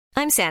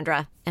I'm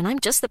Sandra, and I'm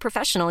just the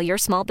professional your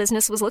small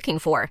business was looking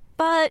for.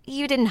 But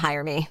you didn't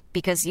hire me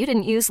because you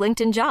didn't use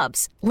LinkedIn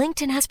Jobs.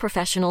 LinkedIn has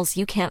professionals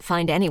you can't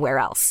find anywhere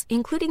else,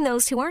 including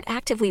those who aren't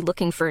actively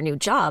looking for a new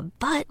job,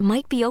 but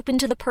might be open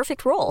to the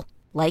perfect role,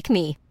 like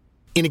me.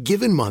 In a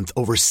given month,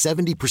 over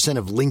 70%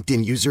 of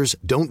LinkedIn users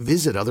don't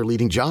visit other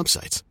leading job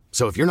sites.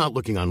 So if you're not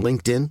looking on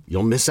LinkedIn,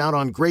 you'll miss out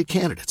on great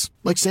candidates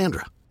like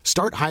Sandra.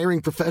 Start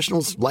hiring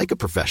professionals like a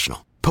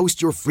professional.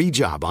 Post your free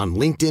job on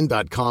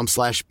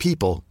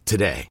linkedin.com/people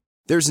today.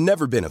 There's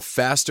never been a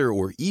faster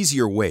or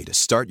easier way to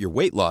start your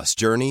weight loss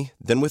journey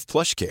than with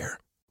PlushCare.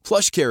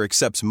 PlushCare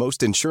accepts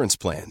most insurance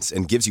plans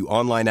and gives you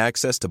online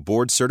access to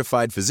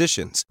board-certified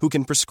physicians who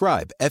can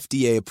prescribe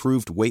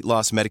FDA-approved weight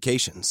loss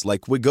medications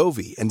like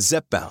Wegovy and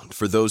Zepbound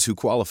for those who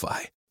qualify.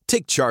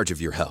 Take charge of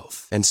your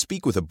health and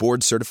speak with a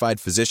board-certified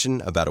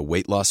physician about a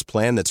weight loss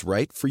plan that's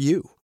right for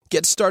you.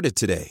 Get started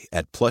today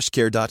at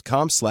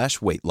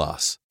plushcare.com/weight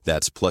loss.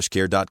 That's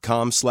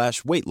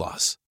plushcare.com/weight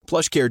loss.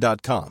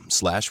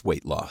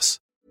 plushcare.com/weight loss.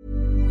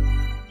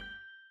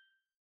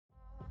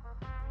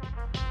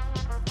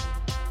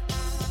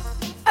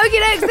 Okay,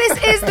 next, this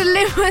is the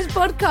Limos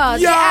podcast.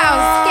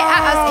 Yeah! Get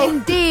at us,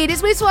 indeed.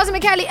 It's with Swazzy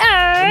McCallie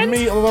and...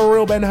 Me, the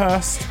real Ben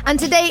Hurst. And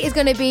today is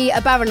going to be a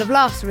barrel of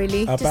laughs,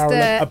 really. A barrel of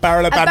banter. A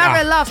barrel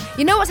of laughs.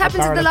 You know what's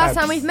happened since the last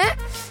time bants. we've met?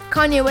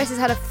 Kanye West has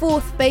had a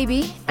fourth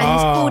baby, and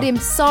he's called him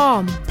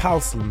Psalm.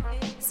 Palsam.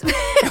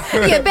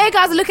 Yeah, bear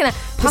guys are looking at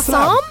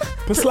Psalm?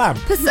 Paslam.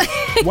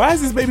 Why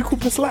is this baby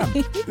called Paslam?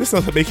 This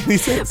doesn't make any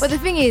sense. But the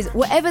thing is,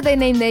 whatever they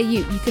name their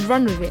you could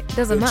run with it.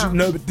 Doesn't matter.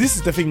 No, but this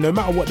is the thing. No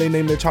matter what they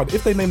name their child,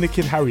 if they name the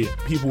kid Harriet,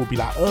 people will be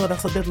like, "Oh,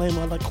 that's a dead name.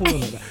 I like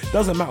calling it that."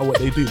 Doesn't matter what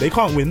they do. They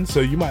can't win,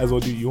 so you might as well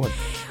do what you want.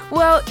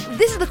 Well,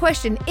 this is the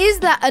question. Is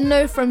that a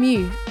no from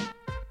you?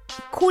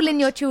 Calling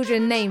your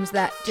children names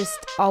that just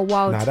are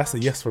wild. Nah, that's a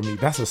yes from me.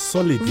 That's a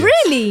solid yes.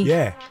 Really?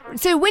 Yeah.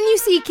 So when you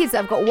see kids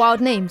that have got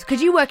wild names,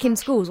 because you work in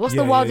schools, what's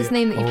the wildest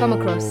name that you've come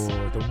across?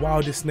 The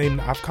wildest name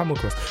that I've come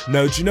across.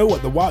 No, do you know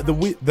what?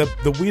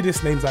 The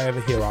weirdest names I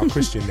ever hear are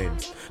Christian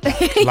names.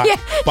 Like,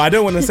 but I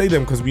don't want to say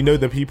them because we know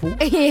the people.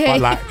 Yeah.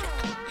 But like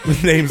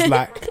names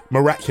like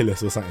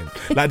Miraculous or something.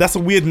 Like that's a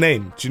weird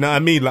name. Do you know what I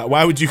mean? Like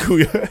why would you call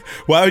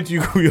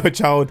your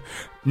child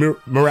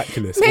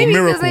Miraculous Maybe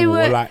or because they Miracle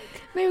were, or like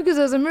maybe because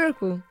it was a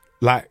miracle.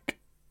 Like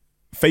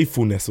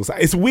Faithfulness or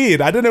something. It's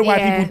weird. I don't know why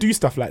people do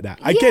stuff like that.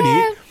 I get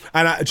it.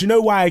 And do you know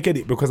why I get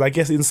it? Because I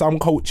guess in some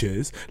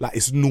cultures, like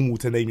it's normal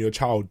to name your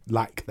child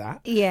like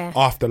that. Yeah.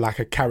 After like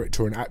a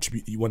character or an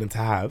attribute that you want them to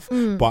have.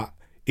 But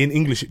in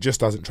English, it just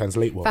doesn't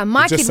translate well. But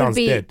my it just kid sounds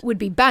would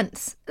be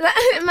Bants.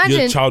 Imagine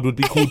your child would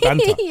be called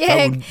Banter.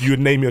 Yeah. You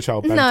would name your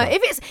child Banter. No,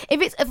 if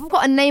I've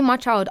got to name my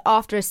child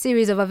after a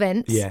series of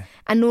events,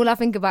 and all I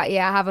think about, I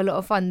have a lot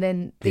of fun,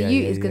 then the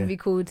is going to be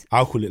called.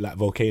 I'll call it like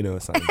Volcano or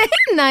something.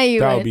 No, you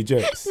that won't. would be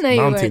jokes. No,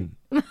 you Mountain.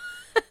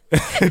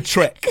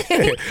 Trek.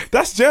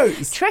 That's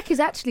jokes. Trek is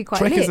actually quite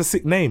Trek lit. is a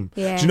sick name.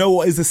 Yeah. Do you know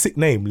what is a sick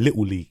name?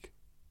 Little League.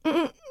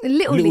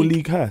 Little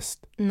League Hurst.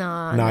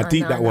 Nah,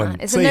 deep that one.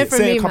 It's Say a no it, from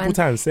say me, it a couple man.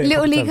 times. Say it a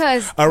Little couple League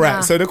times. Hurst. All right.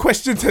 Nah. So the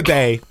question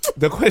today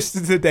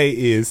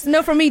is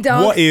no from me,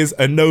 dog. What is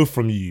a no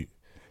from you?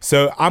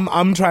 So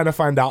I'm trying to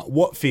find out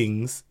what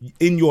things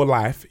in your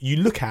life you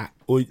look at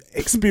or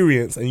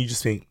experience and you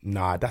just think,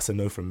 nah, that's a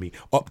no from me.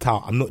 Opt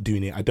out. I'm not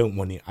doing it. I don't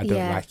want it. I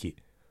don't like it.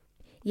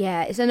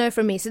 Yeah, it's a no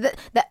from me. So the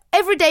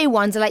everyday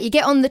ones are like you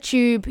get on the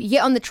tube, you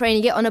get on the train,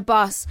 you get on a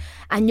bus,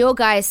 and your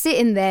guy is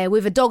sitting there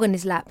with a dog on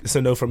his lap. It's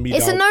a no from me,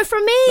 It's dog. a no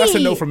from me. That's a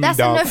no from me, dog. That's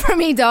a no from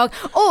me, dog.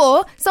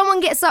 Or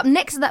someone gets up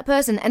next to that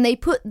person and they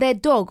put their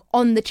dog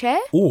on the chair.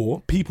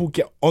 Or people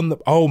get on the...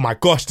 Oh, my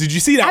gosh. Did you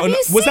see that? Have you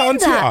Was that seen on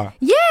that?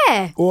 Twitter?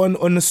 Yeah. Or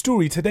on the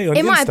story today on Insta?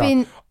 It might have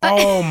been...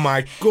 Oh,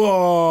 my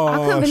God.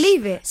 I couldn't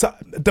believe it. So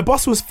the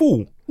bus was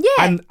full.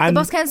 Yeah, and the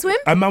bus can't swim.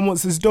 A man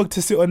wants his dog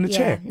to sit on the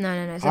chair. No.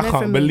 It's a I no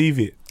can't from believe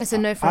me. it. It's a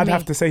no from I'd me.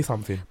 have to say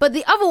something. But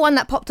the other one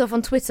that popped off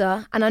on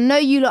Twitter, and I know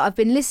you lot have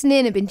been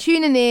listening and been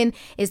tuning in,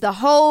 is the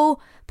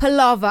whole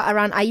palaver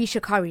around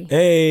Ayesha Curry.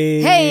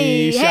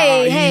 Hey,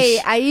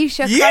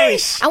 Ayesha Curry.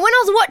 Yes. And when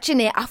I was watching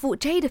it, I thought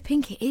Jada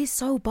Pinkett is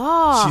so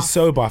buff. She's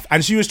so buff.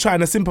 And she was trying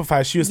to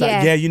sympathise. She was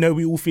like,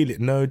 we all feel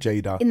it. No,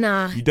 Jada.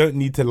 Nah. You don't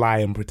need to lie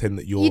and pretend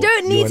that you're You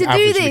don't need to an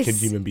do average this. looking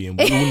human being.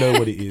 We all know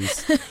what it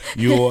is.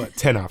 You're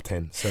 10 out of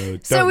 10.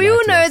 So we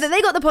all know that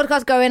they got the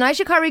podcast going.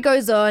 Ayesha Curry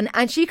goes on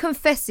and she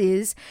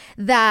confesses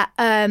that,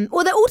 they're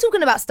all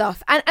talking about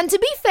stuff. And to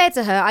be fair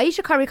to her,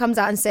 Ayesha Curry comes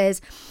out and says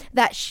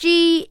that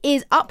she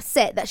is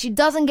upset that she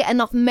doesn't get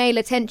enough male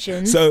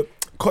attention. So,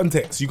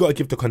 context, you got to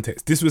give the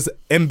context. This was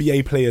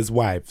NBA players'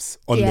 wives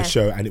on the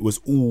show, and it was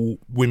all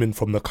women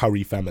from the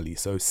Curry family.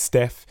 So,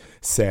 Steph's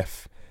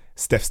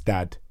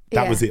dad.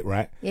 That was it,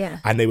 right? Yeah.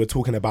 And they were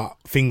talking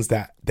about things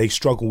that they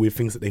struggle with,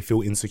 things that they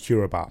feel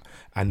insecure about.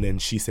 And then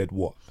she said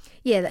what?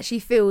 Yeah, that she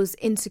feels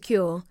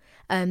insecure,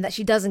 that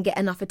she doesn't get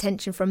enough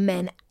attention from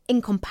men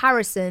in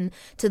comparison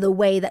to the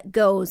way that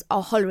girls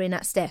are hollering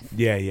at Steph.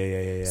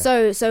 Yeah.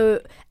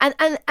 So and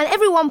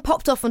everyone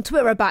popped off on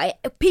Twitter about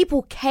it.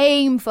 People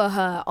came for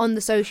her on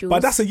the socials.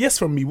 But that's a yes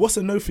from me. What's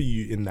a no for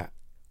you in that?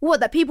 What,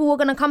 that people were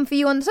going to come for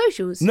you on the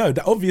socials? No,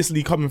 that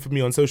obviously coming for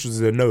me on socials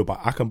is a no, but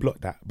I can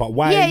block that. But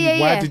why?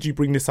 Why did you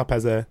bring this up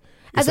as a?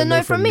 As a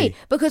no from me?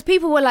 Because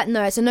people were like,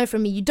 no, it's a no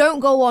from me. You don't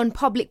go on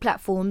public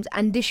platforms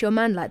and dish your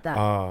man like that.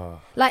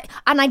 Like,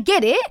 and I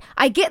get it.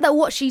 I get that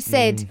what she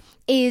said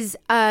is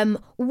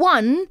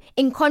one,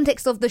 in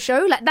context of the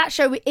show. Like, that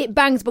show, it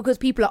bangs because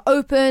people are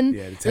open.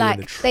 Yeah,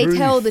 they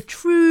tell the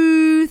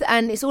truth,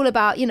 and it's all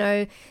about, you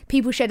know,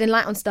 people shedding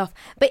light on stuff.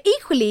 But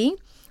equally,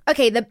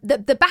 okay,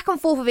 the back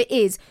and forth of it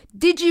is,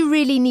 did you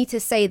really need to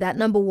say that,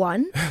 number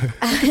one?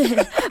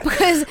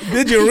 Because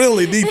did you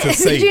really need to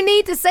say did you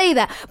need to say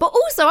that? But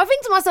also, I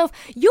think to myself,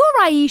 you're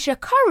Ayesha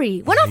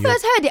Curry. When I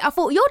first heard it, I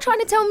thought, you're trying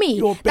to tell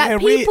me that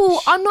people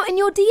are not in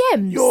your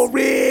DMs. You're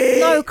rich.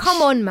 No,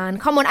 come on, man.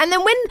 Come on. And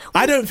then when...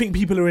 I don't think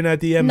people are in her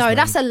DMs, No, man.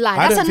 That's a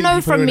lie. That's a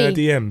no from me.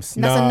 DMs.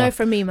 That's a no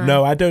from me, man.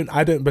 No, I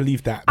don't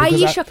believe that.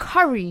 Ayesha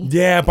Curry.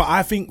 Yeah, but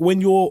I think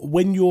when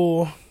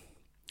you're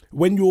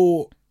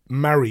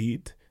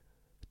married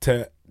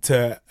to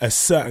a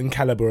certain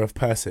caliber of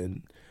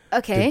person,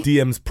 okay, the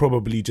DMs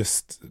probably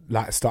just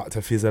like start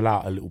to fizzle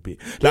out a little bit.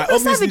 Like,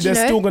 obviously savage, there's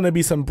still gonna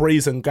be some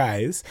brazen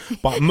guys,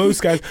 but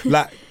most guys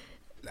like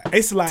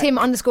it's like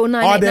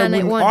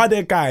Tim_98981. Are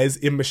there guys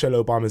in Michelle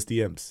Obama's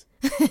DMs?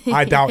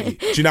 I doubt it.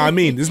 Do you know what I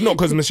mean? It's not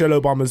because Michelle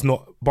Obama's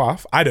not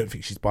buff. I don't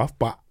think she's buff,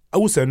 but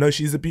also, no,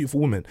 she's a beautiful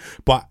woman.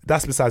 But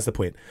that's besides the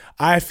point.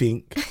 I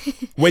think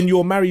when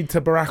you're married to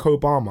Barack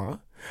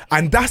Obama,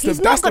 and that's the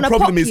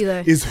problem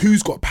is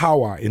who's got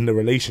power in the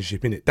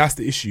relationship, innit? That's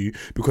the issue,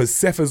 because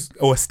Steph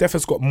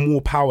has got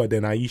more power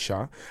than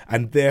Ayesha,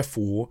 and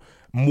therefore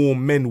more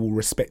men will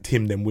respect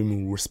him than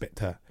women will respect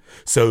her.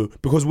 So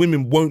because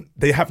women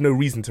they have no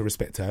reason to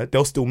respect her,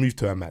 they'll still move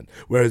to her man.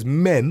 Whereas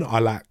men are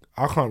like,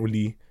 I can't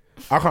really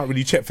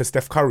check for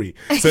Steph Curry.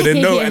 So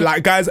then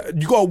like, guys,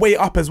 you gotta weigh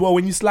up as well.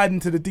 When you slide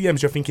into the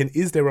DMs, you're thinking,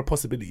 is there a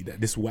possibility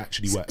that this will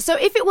actually work? So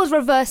if it was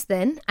reversed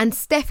then, and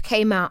Steph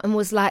came out and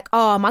was like,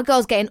 oh, my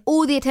girl's getting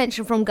all the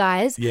attention from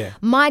guys,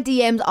 my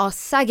DMs are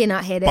sagging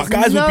out here. There's but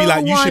guys would be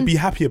like, you should be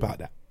happy about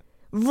that.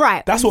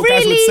 Right. That's what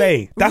guys would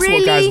say. That's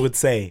what guys would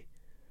say.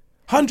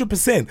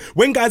 100%.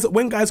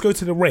 When guys go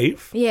to the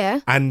rave,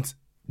 and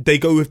they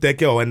go with their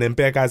girl, and then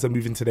bare guys are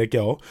moving to their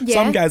girl.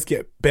 Some guys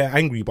get bare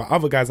angry, but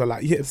other guys are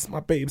like, yeah, it's my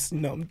babes, you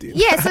know what I'm doing.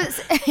 Yeah, so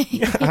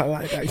I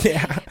like that.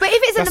 Yeah. But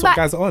if it's that's what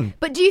guys are on.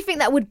 But do you think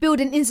that would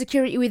build an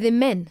insecurity within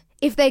men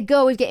if their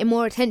girl is getting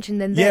more attention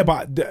than them? Yeah,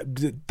 but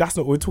that's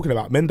not what we're talking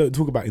about. Men don't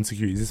talk about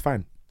insecurities. It's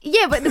fine.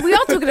 Yeah, but we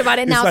are talking about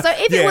it now. Like, so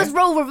if it was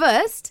role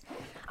reversed,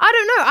 I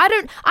don't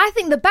know. I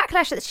think the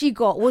backlash that she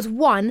got was,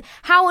 one,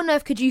 how on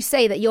earth could you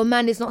say that your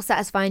man is not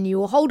satisfying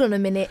you? Or hold on a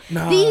minute.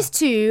 Nah. These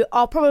two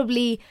are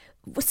probably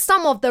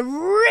some of the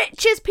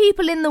richest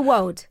people in the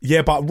world.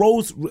 Yeah, but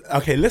roles...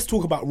 Okay, let's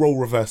talk about role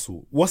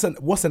reversal. What's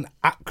an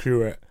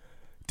accurate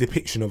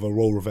depiction of a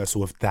role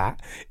reversal of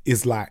that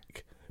is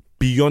like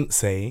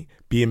Beyonce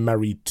being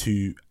married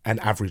to an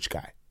average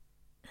guy.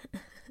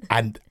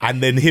 And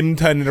then him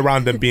turning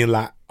around and being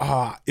like,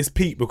 it's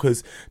peak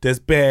because there's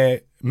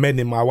bare men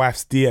in my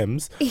wife's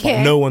DMs,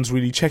 but no one's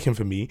really checking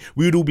for me.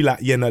 We would all be like,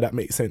 yeah, no, that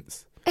makes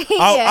sense.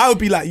 I would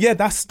be like, yeah,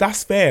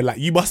 that's fair. Like,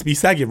 you must be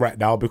sagging right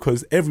now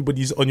because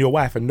everybody's on your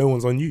wife and no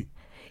one's on you.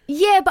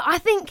 Yeah, but I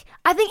think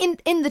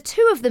in the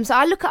two of them. So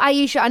I look at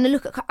Ayesha and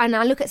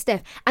I look at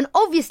Steph, and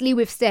obviously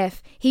with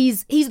Steph,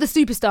 he's the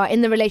superstar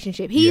in the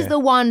relationship. He's the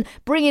one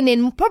bringing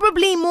in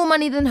probably more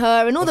money than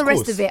her and all the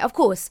rest of it, of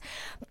course.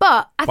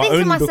 But I think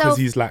to myself, because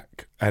he's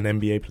like an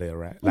NBA player,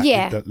 right?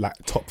 Like like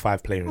top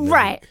 5 player in the league.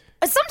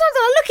 Sometimes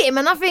I look at him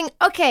and I think,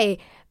 okay,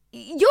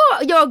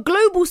 you're a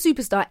global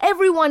superstar.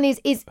 Everyone is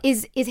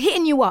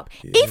hitting you up.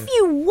 Yeah. If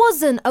you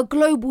wasn't a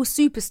global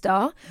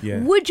superstar,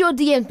 would your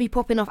DMs be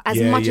popping off as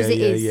much as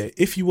it is? Yeah.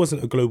 If you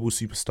wasn't a global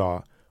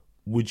superstar,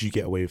 would you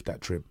get away with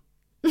that trim?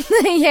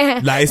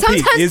 Yeah. Like,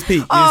 it's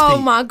peak.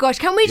 My gosh.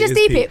 Can we just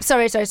deep it?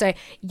 Sorry.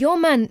 Your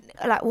man,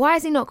 like, why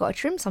has he not got a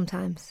trim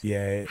sometimes?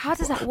 Yeah. How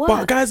does that work?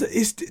 But guys,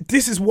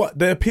 this is what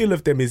the appeal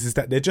of them is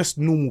that they're just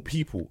normal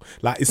people.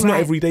 Like, it's not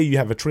every day you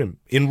have a trim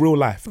in real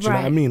life. Do you know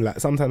what I mean? Like,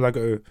 sometimes I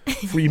go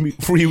 3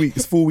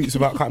 weeks, 4 weeks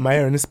without cutting my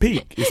hair, and it's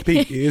peak.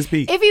 It is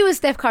peak. If he was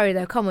Steph Curry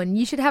though, come on,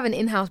 you should have an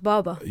in-house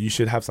barber. You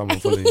should have someone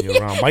following you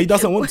around. But he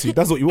doesn't want to.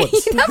 That's what he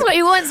wants. That's what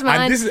he wants,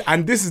 man.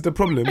 And this is the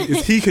problem,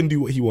 is he can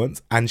do what he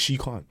wants and she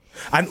can't.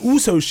 And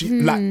also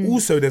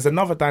there's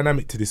another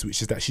dynamic to this,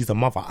 which is that she's a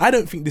mother. I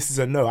don't think this is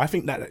a no. I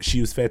think that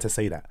she was fair to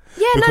say that.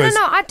 Yeah, because,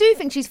 no. I do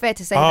think she's fair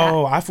to say that.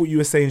 Oh, I thought you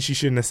were saying she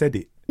shouldn't have said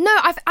it. No,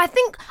 I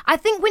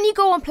think when you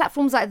go on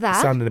platforms like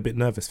that, sounding a bit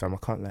nervous, fam. I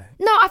can't lie.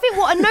 No, I think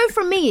what a no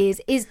from me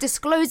is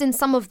disclosing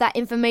some of that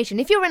information.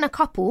 If you're in a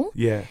couple,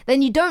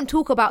 then you don't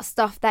talk about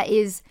stuff that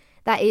is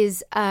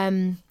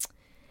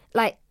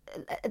like.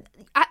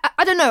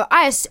 I don't know.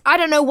 I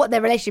don't know what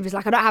their relationship is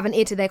like. I don't have an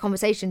ear to their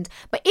conversations.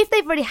 But if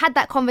they've already had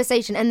that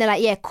conversation and they're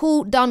like, yeah,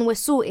 cool, done, we're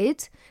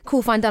sorted.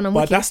 Cool, fine, done, I'm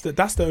wicked. But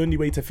that's the only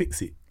way to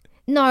fix it.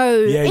 No.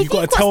 Yeah, you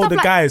got to tell the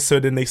guys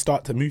so then they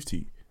start to move to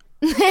you.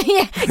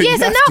 yeah.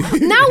 So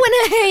now when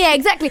her, yeah,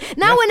 exactly.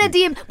 Now when her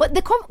DM, but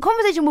the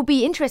conversation will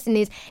be interesting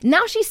is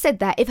now she said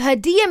that if her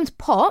DMs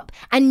pop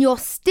and you're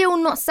still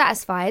not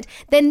satisfied,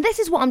 then this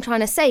is what I'm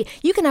trying to say.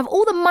 You can have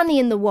all the money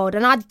in the world,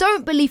 and I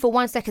don't believe for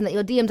 1 second that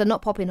your DMs are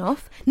not popping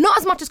off. Not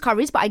as much as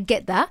Curry's, but I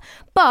get that.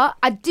 But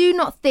I do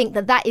not think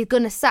that is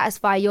going to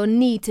satisfy your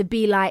need to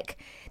be like.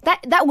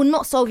 That will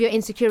not solve your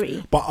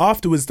insecurity. But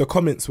afterwards, the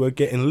comments were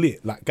getting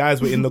lit. Like, guys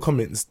were in the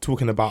comments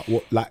talking about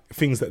what, like,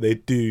 things that they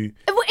do.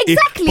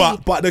 Exactly.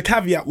 But the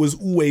caveat was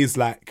always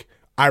like,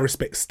 I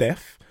respect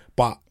Steph,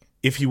 but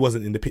if he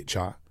wasn't in the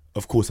picture,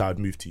 of course I would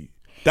move to you.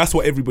 That's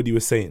what everybody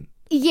was saying.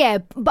 Yeah,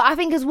 but I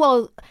think as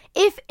well,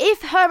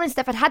 if her and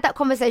Steph had that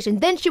conversation,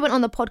 then she went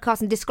on the podcast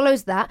and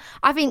disclosed that,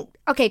 I think,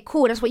 okay,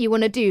 cool, that's what you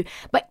want to do.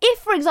 But if,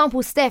 for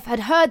example, Steph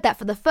had heard that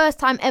for the first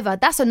time ever,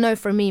 that's a no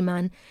from me,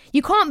 man.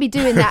 You can't be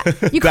doing that.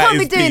 You can't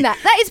be doing that.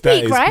 That is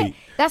peak, right? Peak.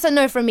 That's a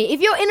no from me.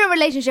 If you're in a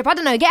relationship, I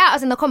don't know, get at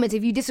us in the comments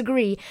if you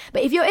disagree.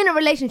 But if you're in a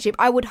relationship,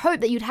 I would hope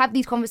that you'd have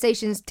these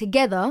conversations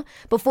together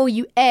before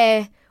you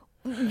air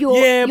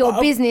your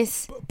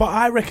business. But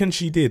I reckon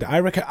she did.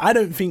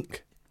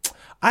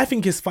 I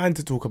think it's fine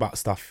to talk about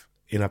stuff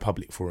in a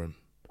public forum.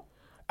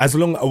 As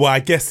long, well,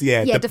 I guess,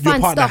 your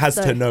partner has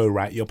to know,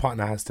 right? Your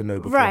partner has to know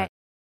before. Right.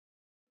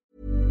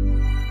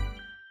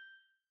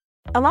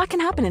 A lot can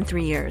happen in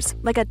 3 years.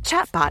 Like a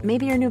chatbot may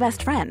be your new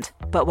best friend.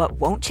 But what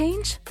won't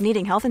change?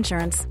 Needing health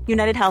insurance.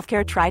 United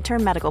Healthcare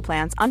Tri-Term Medical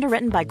Plans,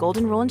 underwritten by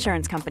Golden Rule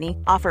Insurance Company,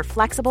 offer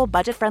flexible,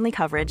 budget-friendly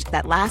coverage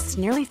that lasts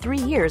nearly 3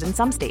 years in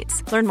some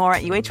states. Learn more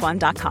at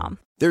UH1.com.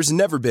 There's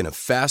never been a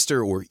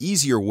faster or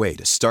easier way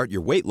to start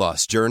your weight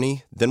loss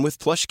journey than with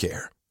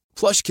PlushCare.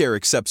 PlushCare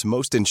accepts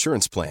most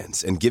insurance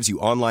plans and gives you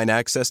online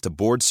access to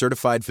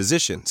board-certified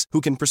physicians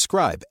who can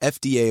prescribe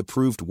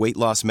FDA-approved weight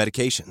loss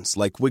medications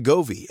like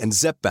Wegovy and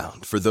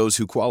Zepbound for those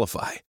who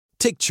qualify.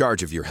 Take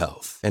charge of your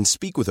health and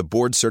speak with a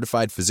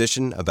board-certified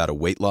physician about a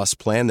weight loss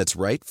plan that's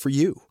right for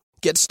you.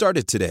 Get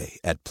started today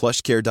at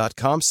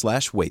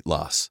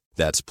plushcare.com/weightloss.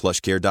 That's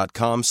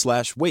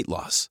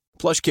plushcare.com/weightloss.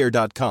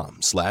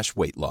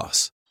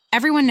 plushcare.com/weightloss.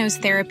 Everyone knows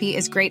therapy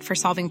is great for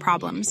solving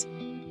problems,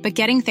 but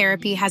getting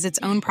therapy has its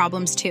own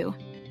problems too,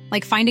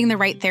 like finding the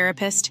right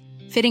therapist,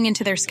 fitting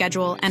into their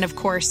schedule, and of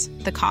course,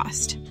 the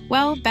cost.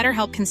 Well,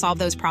 BetterHelp can solve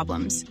those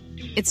problems.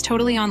 It's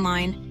totally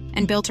online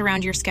and built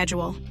around your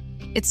schedule.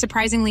 It's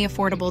surprisingly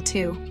affordable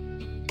too.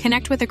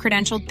 Connect with a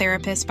credentialed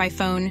therapist by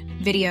phone,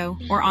 video,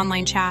 or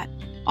online chat,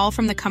 all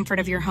from the comfort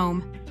of your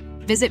home.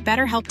 Visit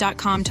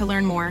BetterHelp.com to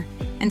learn more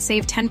and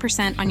save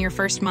 10% on your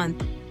first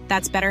month.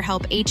 That's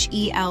BetterHelp,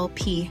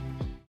 H-E-L-P.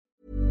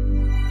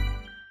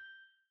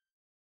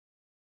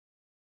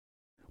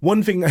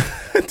 One thing,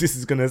 this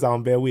is going to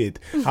sound very weird.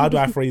 How do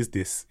I phrase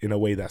this in a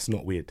way that's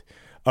not weird?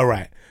 All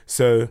right.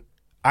 So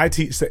I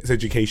teach sex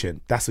education.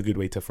 That's a good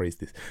way to phrase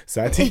this.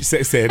 So I teach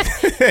sex ed.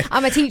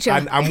 I'm a teacher.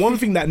 And one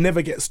thing that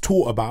never gets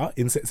taught about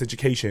in sex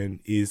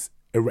education is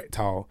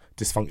erectile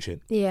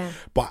dysfunction. Yeah.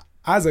 But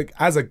as a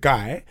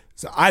guy,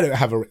 so I don't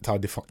have erectile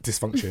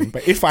dysfunction,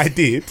 but if I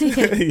did,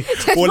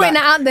 or like,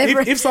 out there,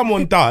 if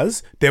someone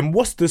does, then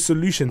what's the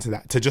solution to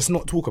that? To just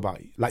not talk about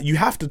it? Like, you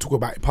have to talk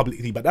about it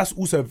publicly, but that's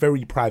also a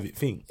very private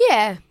thing.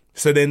 Yeah.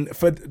 So then,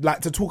 for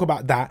like to talk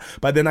about that,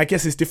 but then I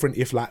guess it's different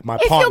if like my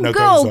if partner your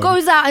girl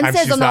goes out and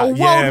says on a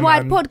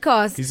worldwide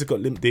podcast, he's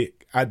got limp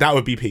dick. That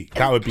would be peak.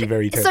 That would be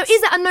very tense. So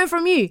is that a no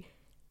from you?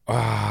 What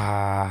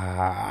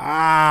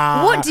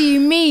do you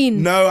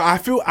mean? No, I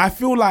feel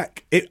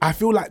like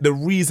the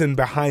reason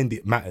behind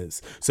it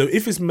matters. So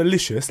if it's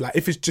malicious, like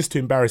if it's just to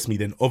embarrass me,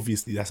 then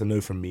obviously that's a no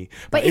from me.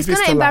 But it's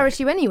gonna embarrass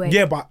you anyway.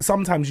 Yeah, but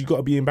sometimes you got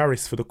to be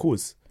embarrassed for the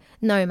cause.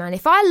 No, man.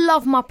 If I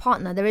love my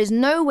partner, there is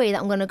no way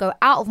that I'm gonna go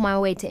out of my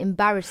way to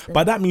embarrass them.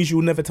 But that means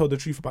you'll never tell the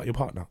truth about your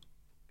partner.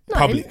 No,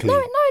 publicly.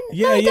 No,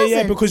 it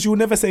doesn't. Because you'll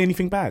never say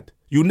anything bad.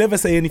 You'll never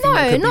say anything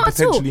that could be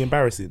potentially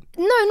embarrassing.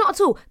 No, not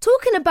at all.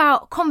 Talking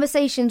about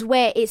conversations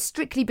where it's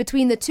strictly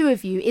between the two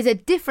of you is a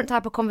different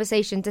type of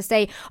conversation to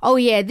say, oh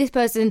yeah, this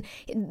person,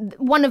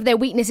 one of their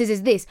weaknesses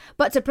is this.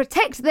 But to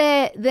protect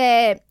their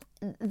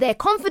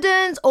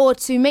confidence or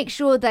to make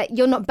sure that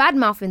you're not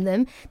bad-mouthing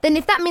them, then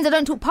if that means I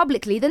don't talk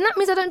publicly, then that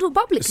means I don't talk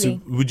publicly.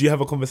 So would you have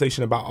a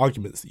conversation about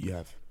arguments that you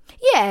have?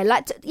 Yeah,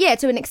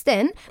 to an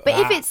extent. But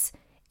if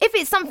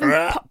it's something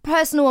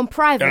personal and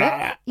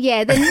private,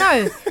 yeah, then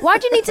no. Why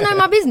do you need to know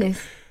my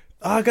business?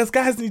 Because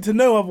guys need to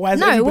know, otherwise...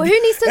 No, well, who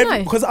needs to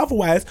know? Because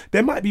otherwise,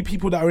 there might be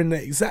people that are in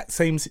the exact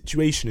same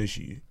situation as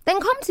you. Then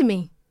come to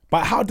me.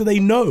 But how do they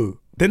know?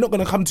 They're not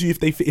going to come to you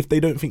if they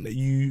don't think that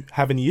you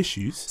have any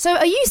issues. So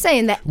are you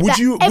saying that Would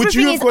you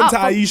have gone to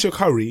Ayesha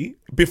Curry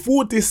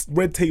before this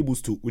Red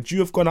Tables talk, would you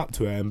have gone up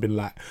to her and been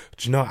like,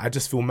 do you know, I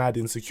just feel mad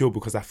insecure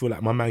because I feel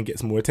like my man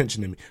gets more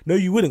attention than me? No,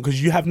 you wouldn't,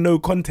 because you have no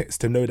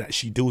context to know that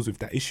she deals with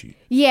that issue.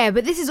 Yeah,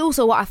 but this is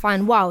also what I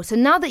find wild. So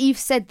now that you've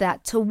said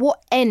that, to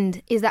what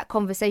end is that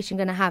conversation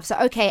going to have? So,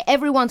 okay,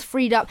 everyone's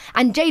freed up.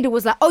 And Jada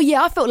was like, oh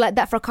yeah, I felt like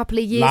that for a couple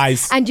of years.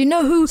 Lies. And you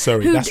know who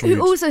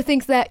also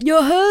thinks that?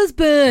 Your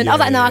husband. I was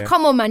like, nah,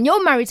 come on, man.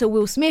 You're married to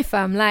Will Smith,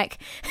 fam. Like,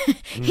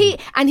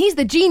 he's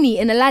the genie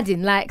in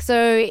Aladdin. Like,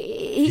 so...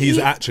 He's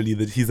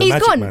a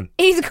magic gone. man.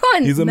 He's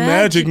gone. He's a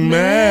magic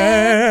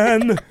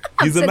man.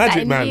 He's a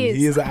magic man. Years.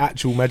 He is an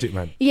actual magic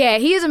man. Yeah,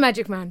 he is a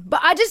magic man.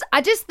 But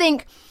I just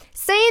think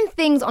saying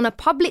things on a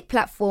public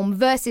platform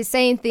versus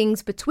saying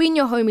things between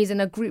your homies in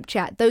a group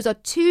chat, those are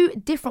two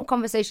different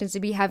conversations to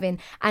be having,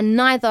 and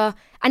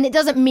it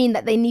doesn't mean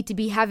that they need to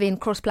be having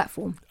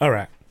cross-platform. All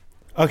right.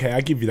 Okay,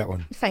 I give you that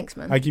one. Thanks,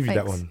 man. I give you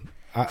that one.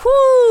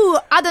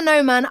 I don't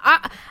know, man.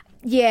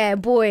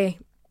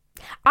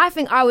 I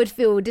think I would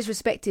feel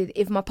disrespected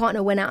if my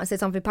partner went out and said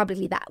something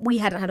publicly that we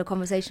hadn't had a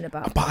conversation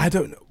about. But I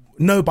don't know.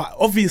 No, but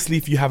obviously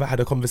if you haven't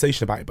had a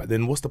conversation about it, but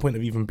then what's the point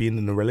of even being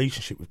in a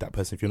relationship with that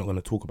person if you're not going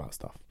to talk about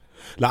stuff?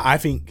 Like, I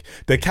think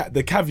the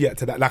caveat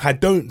to that, like, I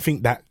don't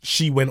think that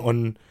she went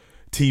on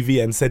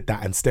TV and said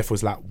that and Steph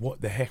was like,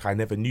 what the heck, I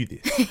never knew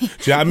this. Do you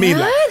know what I mean?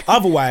 Like,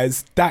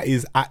 otherwise that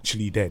is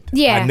actually dead.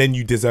 Yeah. And then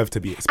you deserve to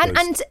be exposed.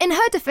 And in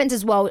her defense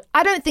as well,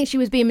 I don't think she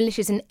was being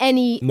malicious in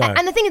any... No.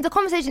 And the thing is, the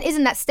conversation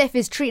isn't that Steph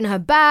is treating her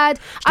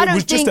bad. It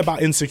was just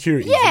about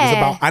insecurity. Yeah. It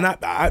was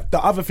about, the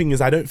other thing is,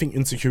 I don't think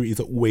insecurities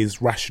are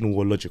always rational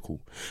or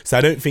logical. So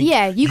I don't think...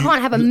 Yeah, you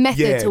can't have a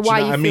method to why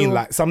you feel... I mean?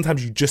 Like,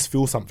 sometimes you just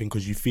feel something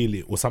because you feel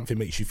it, or something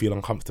makes you feel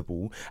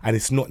uncomfortable, and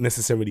it's not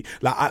necessarily...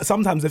 Like,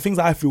 sometimes the things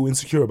I feel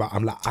insecure about,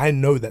 I'm like, I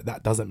know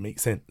that doesn't make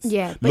sense.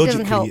 Yeah, but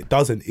logically it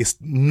doesn't help. It's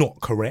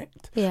not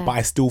correct. Yeah. But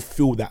I still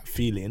feel that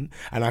feeling,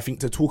 and I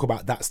think to talk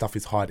about that stuff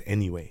is hard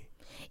anyway.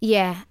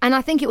 Yeah, and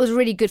I think it was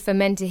really good for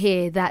men to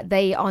hear that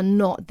they are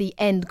not the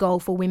end goal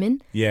for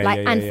women.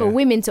 For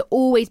women to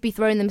always be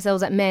throwing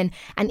themselves at men,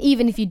 and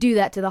even if you do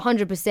that to the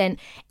 100%,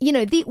 you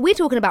know, we're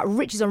talking about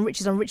riches on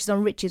riches on riches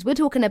on riches. We're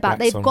talking about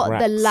racks they've got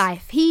racks. The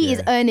life. He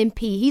is earning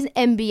P. He's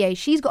MBA.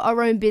 She's got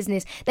her own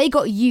business. They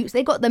got youths.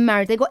 They got the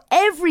marriage. They got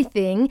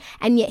everything,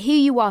 and yet here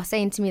you are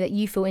saying to me that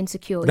you feel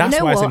insecure.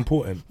 That's why it's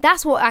important.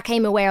 That's what I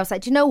came away. I was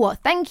like, do you know what?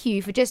 Thank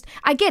you for just.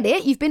 I get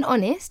it. You've been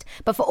honest,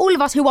 but for all of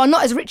us who are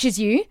not as rich as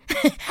you,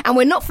 and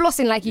we're not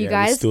flossing like you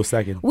guys, we're still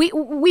sagging.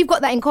 We've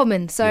got that in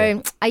common.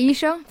 So,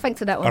 Ayesha, thanks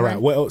for that one. All right,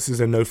 man. what else is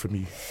a no from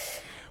you?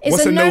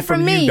 What's a no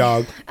from me, you,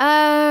 dog?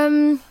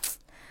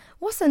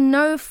 What's a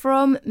no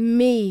from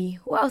me?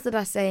 What else did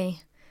I say?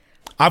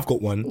 I've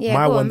got one. Yeah,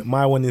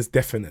 my one is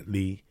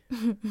definitely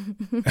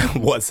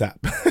WhatsApp.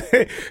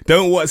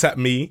 Don't WhatsApp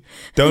me.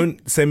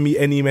 Don't send me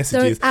any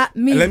messages. Don't at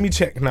me. Let me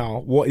check now.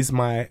 What is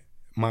my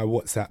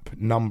WhatsApp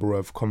number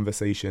of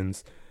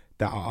conversations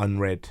that are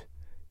unread?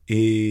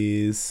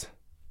 Is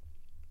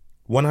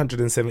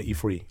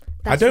 173.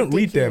 I don't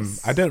read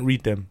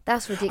them.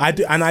 That's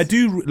ridiculous. I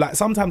do like,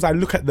 sometimes I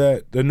look at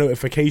the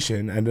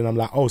notification and then I'm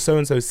like, oh, so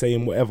and so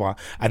saying whatever,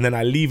 and then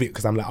I leave it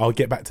because I'm like, I'll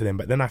get back to them,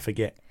 but then I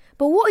forget.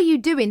 But what are you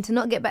doing to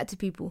not get back to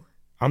people?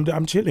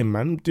 I'm chilling,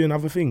 man. I'm doing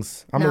other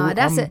things.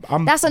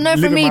 That's a no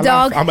from me,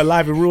 dog. I'm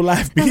alive in real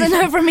life. That's a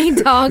no from me,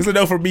 dog. It's a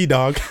no from me,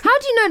 dog. How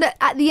do you know that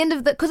at the end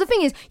of because the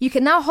thing is, you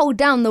can now hold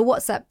down the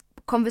WhatsApp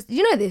conversation.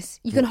 You know this?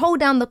 You can hold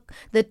down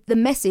the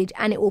message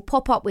and it will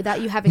pop up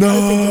without you having to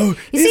open it.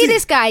 You see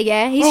this guy,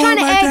 yeah? He's trying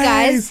to air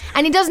guys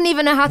and he doesn't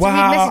even know how to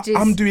read messages.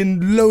 I'm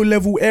doing low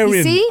level airing.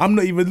 You see? I'm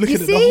not even looking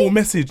at the whole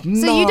message.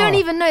 So you don't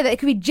even know that it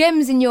could be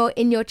gems in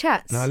your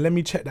chats. Now let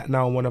me check that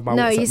now on one of my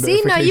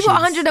WhatsApp you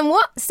got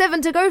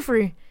 107 to go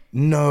through.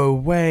 No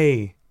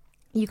way.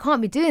 You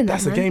can't be doing that.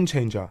 That's man. a game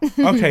changer.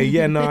 Okay,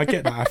 yeah, no, I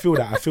get that. I feel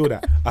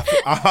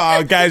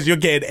that. Guys, you're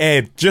getting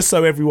aired. Just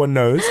so everyone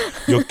knows,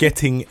 you're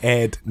getting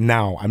aired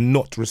now. I'm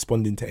not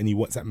responding to any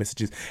WhatsApp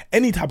messages.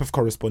 Any type of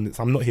correspondence,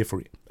 I'm not here for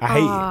it. I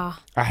hate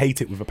it. I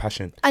hate it with a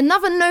passion.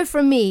 Another no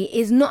from me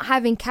is not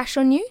having cash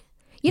on you.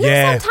 You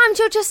know, sometimes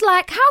you're just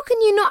like, how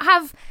can you not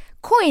have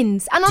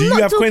coins? And Do you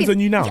have coins on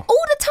you now?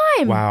 All the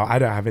time. Wow, I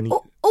don't have any.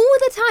 All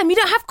the time. You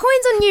don't have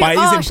coins on you.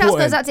 But shouts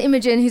goes out to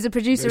Imogen, who's a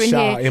producer in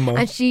here. Emma.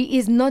 And she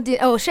is nodding,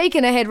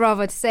 shaking her head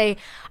rather to say,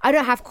 I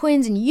don't have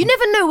coins on you. You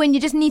never know when you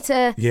just need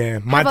to. Yeah,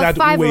 my dad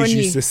always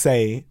used to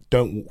say,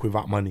 don't walk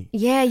without money.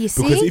 Yeah, you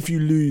see? Because if you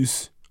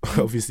lose,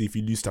 obviously if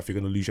you lose stuff, you're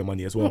going to lose your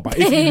money as well. But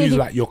if you lose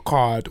like your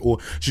card, or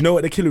do you know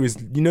what the killer is?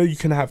 You know, you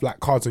can have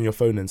like cards on your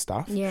phone and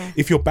stuff. Yeah.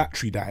 If your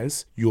battery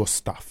dies, you're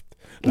stuffed.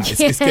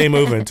 Like, it's game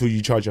over until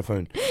you charge your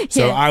phone.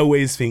 So I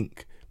always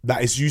think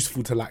that it's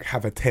useful to like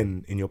have a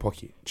 10 in your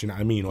pocket. Do you know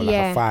what I mean? Or like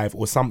a 5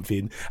 or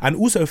something. And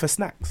also for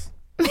snacks.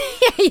 You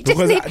need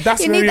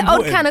the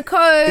old can of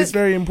Coke. It's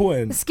very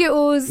important.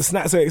 Skittles. The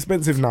snacks are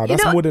expensive now.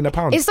 That's more than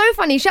 £1. It's so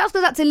funny. Shouts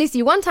goes out to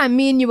Lissy. One time,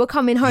 me and you were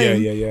coming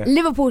home,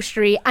 Liverpool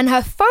Street, and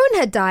her phone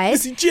had died.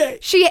 Lissy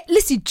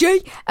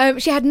J.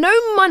 She had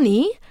no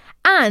money.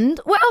 And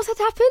what else had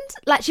happened?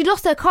 Like, she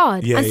lost her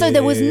card. And so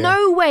there was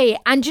no way.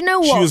 And you know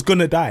what? She was going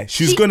to die.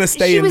 She was going to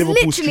stay in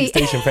Liverpool Street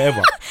Station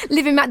forever.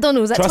 Living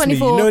McDonald's at Trust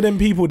 24. me, you know them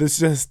people that's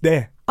just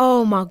there.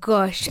 Oh my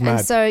gosh.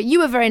 And so you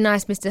were very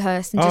nice, Mr.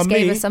 Hurst, and just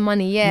gave us some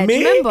money. Yeah. Me? Do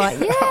you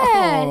remember?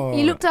 Yeah.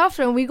 You looked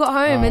after her and we got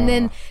home. And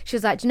then she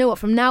was like, do you know what?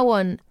 From now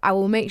on, I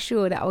will make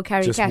sure that I will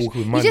carry Just cash. walk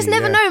with You money, just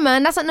never know,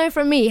 man. That's a no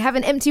from me.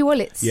 Having empty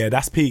wallets. Yeah,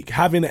 that's peak.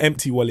 Having an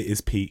empty wallet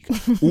is peak.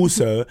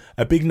 Also,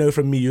 a big no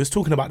from me. You was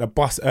talking about the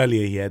bus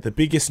earlier, yeah. The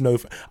biggest no,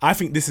 I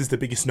think this is the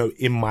biggest no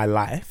in my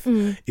life,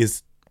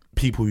 is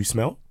people who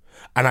smell.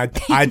 And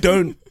I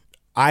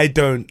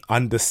don't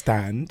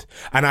understand.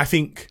 And I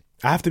think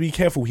I have to be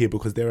careful here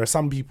because there are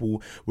some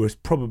people where it's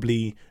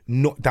probably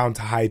not down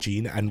to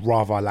hygiene and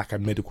rather like a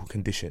medical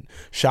condition.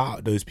 Shout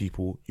out those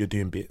people, you're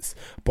doing bits.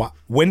 But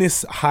when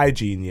it's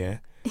hygiene, yeah,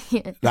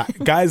 like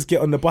guys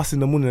get on the bus in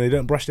the morning and they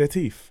don't brush their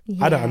teeth.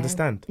 I don't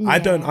understand. I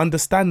don't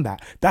understand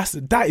that.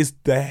 That is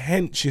the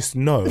henchest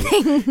no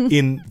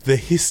in the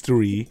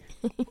history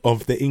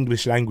of the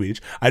English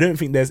language. I don't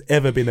think there's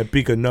ever been a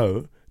bigger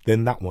no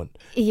than that one.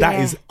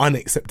 That is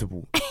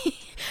unacceptable.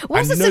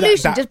 What's the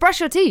solution? Just brush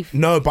your teeth.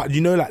 No, but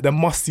you know, like the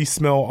musty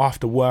smell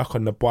after work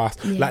on the bus.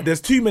 Like there's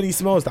too many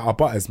smells that are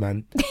butters,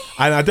 man.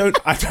 And I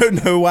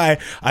don't know why.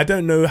 I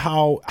don't know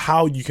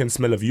how you can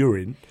smell of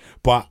urine,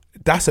 but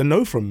that's a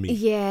no from me.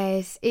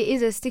 Yes, it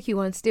is a sticky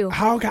one still.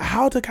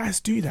 How do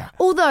guys do that?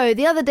 Although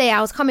the other day I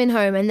was coming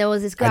home and there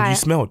was this guy. And you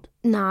smelled?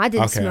 No, I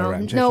didn't smell.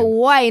 Right, no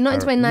way, not in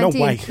 2019.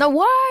 No way. No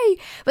way.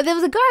 But there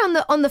was a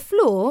guy on the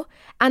floor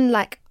and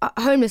like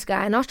a homeless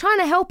guy, and I was trying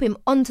to help him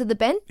onto the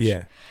bench.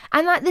 Yeah.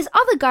 And like this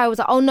other guy was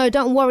like, "Oh no,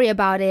 don't worry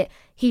about it.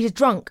 He's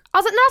drunk." I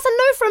was like, "No, that's a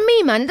no from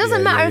me, man. It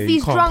doesn't matter if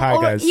he's drunk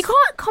or guys. you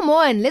can't. Come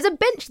on, there's a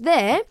bench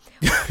there.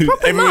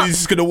 Everybody's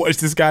just gonna watch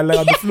this guy lay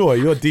on the floor.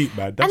 You're deep,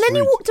 man. That's and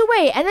then rude. he walked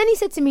away, and then he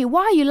said to me,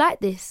 "Why are you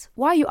like this?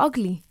 Why are you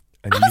ugly?"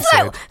 And I was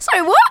like,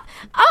 "Sorry, what?"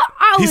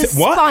 I he was said,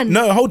 what? spun.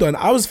 No, hold on.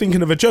 I was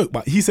thinking of a joke,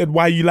 but he said,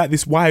 "Why are you like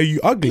this? Why are you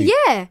ugly?"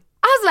 Yeah.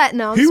 I was like,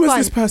 no, I'm Who was spun.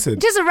 this person?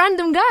 Just a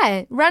random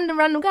guy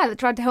that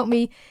tried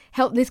to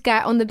help this guy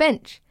on the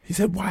bench. He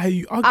said, "Why are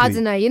you ugly?" I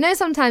don't know. You know,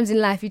 sometimes in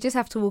life you just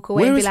have to walk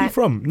away. Where and be is like, he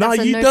from? No,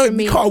 "That's a you no don't. from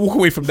me." You can't walk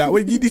away from that.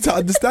 Wait, you need to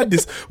understand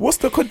this. What's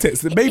the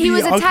context? Maybe He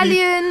was you're ugly.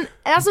 Italian.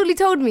 That's all he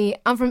told me.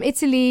 I'm from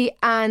Italy,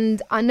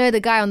 and I know the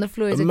guy on the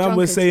floor is The a man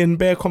drunkard. was saying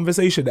bare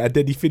conversation, and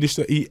then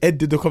he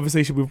ended the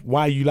conversation with,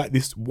 "Why are you like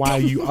this? Why are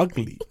you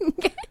ugly?"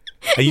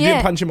 And you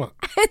didn't punch him up.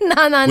 No.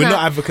 We're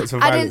not advocates for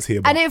violence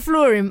here. I didn't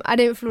floor him.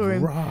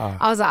 Rah.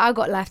 I was like, I've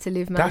got life to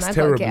live, man. That's I've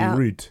got to get terribly out.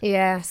 rude.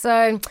 Yeah,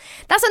 so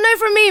that's a no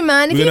from me,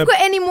 man. If you've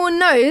got any more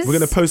no's, We're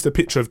going to post a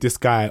picture of this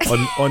guy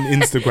on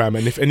Instagram,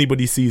 and if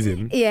anybody sees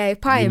him,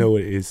 pie him. you know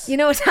what it is. You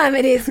know what time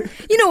it is.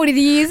 You know what it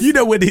is. You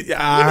know what it is. You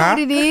know what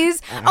it is.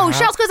 Oh,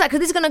 shouts goes out because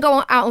this is going to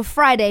go out on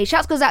Friday.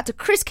 Shouts goes out to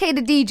Chris K,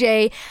 the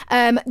DJ,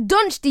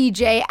 Donch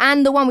DJ,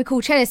 and the one we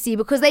call Tennessee,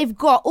 because they've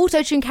got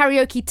Auto-Tune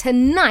Karaoke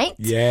tonight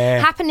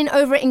happening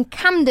over in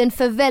Camden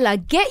Favela.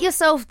 Get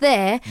yourself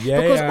there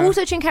because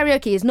Auto-Tune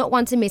Karaoke is not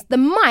one to miss. The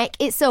mic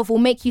itself will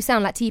make you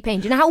sound like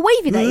T-Pain. Do you know how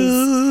wavy that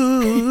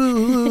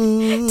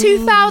is?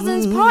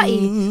 2000s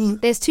party.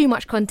 There's too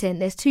much content.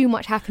 There's too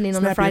much happening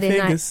on a Friday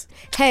night.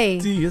 Hey.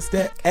 Do your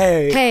step.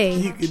 Hey. Hey.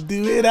 You can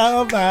do it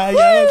all by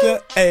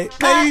yourself. Hey.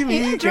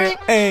 Baby girl.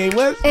 Hey.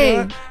 What's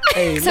up?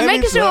 Hey, so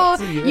making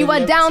sure you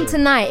are down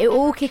tonight. It will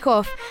all kick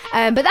off.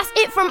 But that's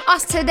it from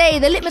us today,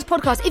 the Litmus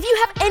Podcast. If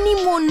you have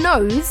any more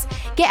no's,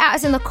 get at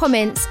us in the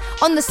comments,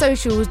 on the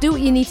socials. Do what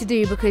you need to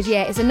do because,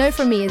 it's a no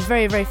from me. It's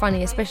very, very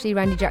funny, especially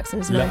Randy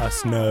Jackson's no. Let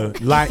us know.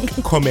 Like,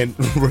 comment,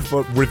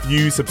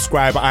 review,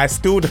 subscribe. I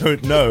still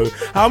don't know.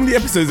 How many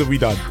episodes have we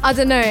done? I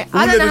don't know.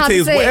 I don't know how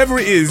to say it. Whatever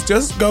it is,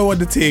 just go on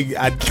the thing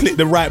and click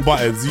the right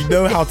buttons. You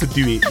know how to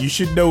do it. You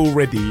should know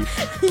already.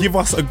 Give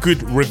us a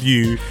good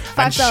review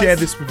and share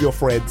this with your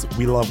friends.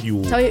 We love you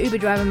all. Tell your Uber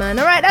driver, man.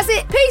 All right, that's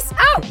it. Peace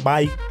out.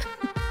 Bye.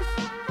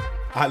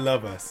 I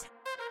love us.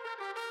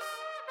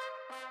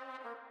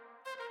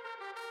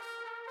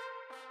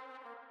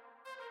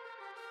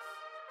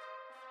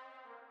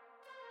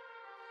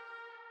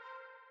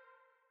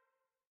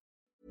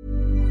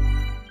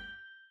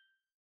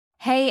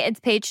 Hey, it's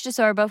Paige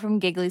DeSorbo from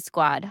Giggly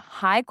Squad.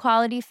 High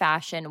quality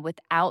fashion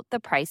without the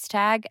price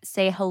tag.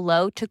 Say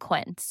hello to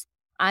Quince.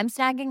 I'm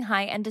snagging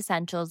high-end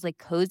essentials like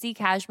cozy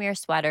cashmere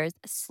sweaters,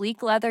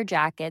 sleek leather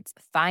jackets,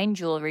 fine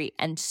jewelry,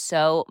 and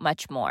so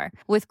much more.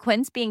 With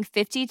Quince being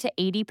 50 to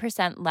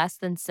 80% less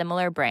than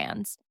similar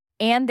brands.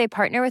 And they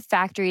partner with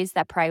factories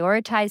that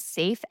prioritize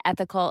safe,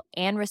 ethical,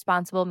 and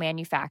responsible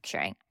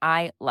manufacturing.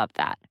 I love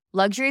that.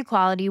 Luxury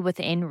quality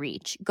within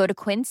reach. Go to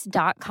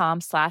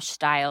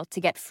quince.com/style to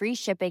get free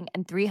shipping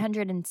and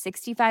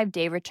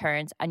 365-day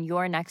returns on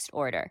your next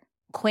order.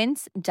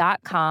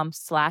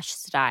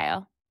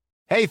 Quince.com/style.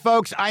 Hey,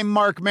 folks, I'm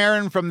Mark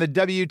Maron from the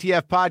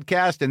WTF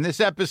Podcast, and this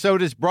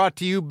episode is brought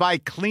to you by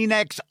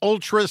Kleenex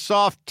Ultra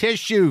Soft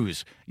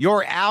Tissues.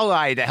 your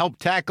ally to help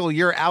tackle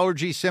your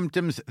allergy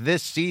symptoms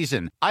this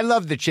season. I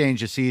love the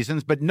change of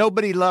seasons, but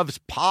nobody loves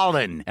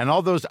pollen and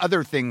all those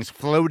other things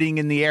floating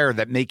in the air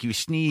that make you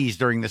sneeze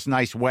during this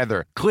nice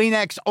weather.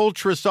 Kleenex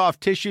Ultra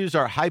Soft Tissues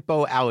are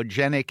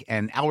hypoallergenic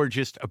and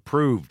allergist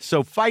approved.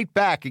 So fight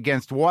back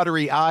against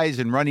watery eyes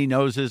and runny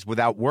noses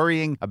without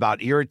worrying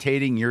about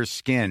irritating your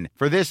skin.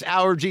 For this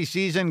allergy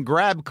season,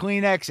 grab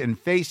Kleenex and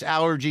face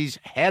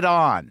allergies head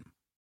on.